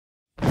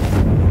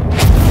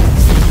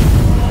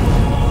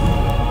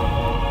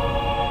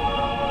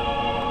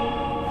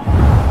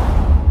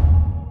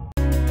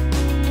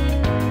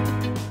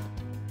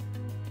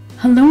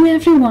Hello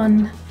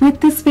everyone, with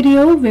this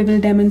video we will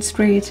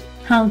demonstrate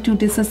how to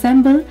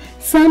disassemble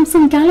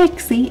Samsung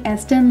Galaxy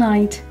S10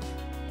 Lite.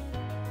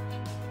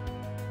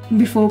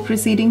 Before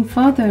proceeding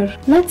further,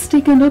 let's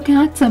take a look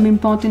at some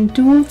important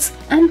tools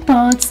and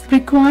parts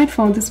required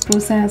for this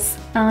process,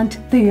 and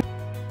they are: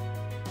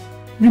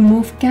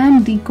 remove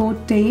can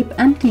decode tape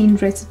and clean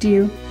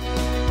residue,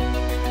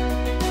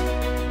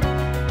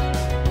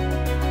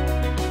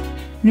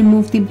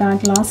 remove the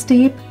back glass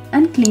tape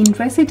and clean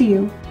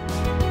residue,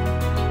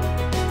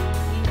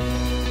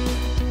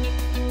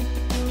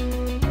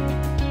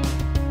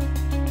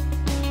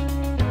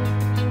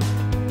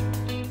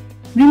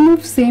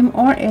 remove SIM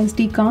or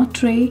SD card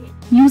tray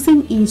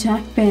using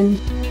e-jack pin.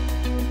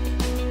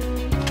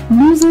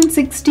 Loosen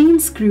 16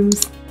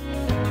 screws.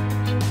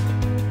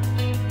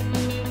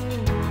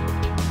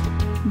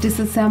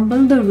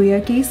 Disassemble the rear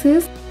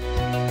cases.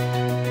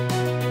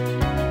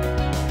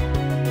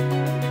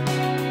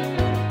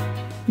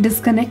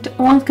 Disconnect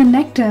all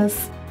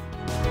connectors.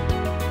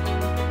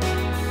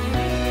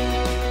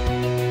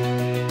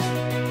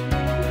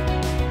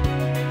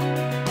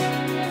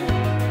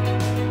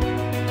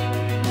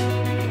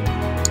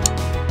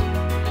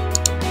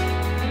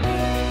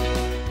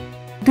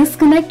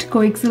 Disconnect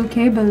coaxial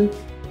cable.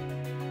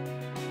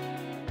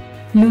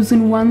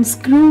 Loosen one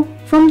screw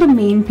from the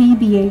main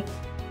PBA.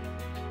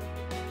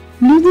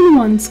 Loosen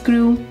one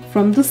screw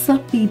from the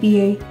sub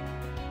PBA.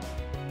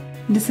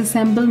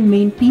 Disassemble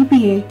main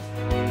PBA.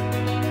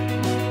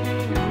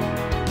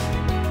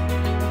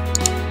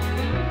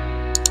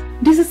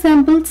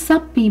 Disassemble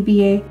sub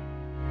PBA.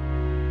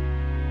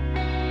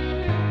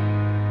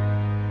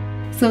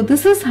 So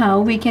this is how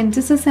we can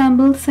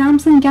disassemble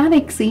Samsung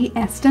Galaxy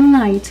S10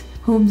 Lite.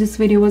 Hope this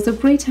video was of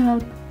great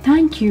help.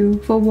 Thank you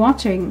for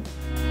watching.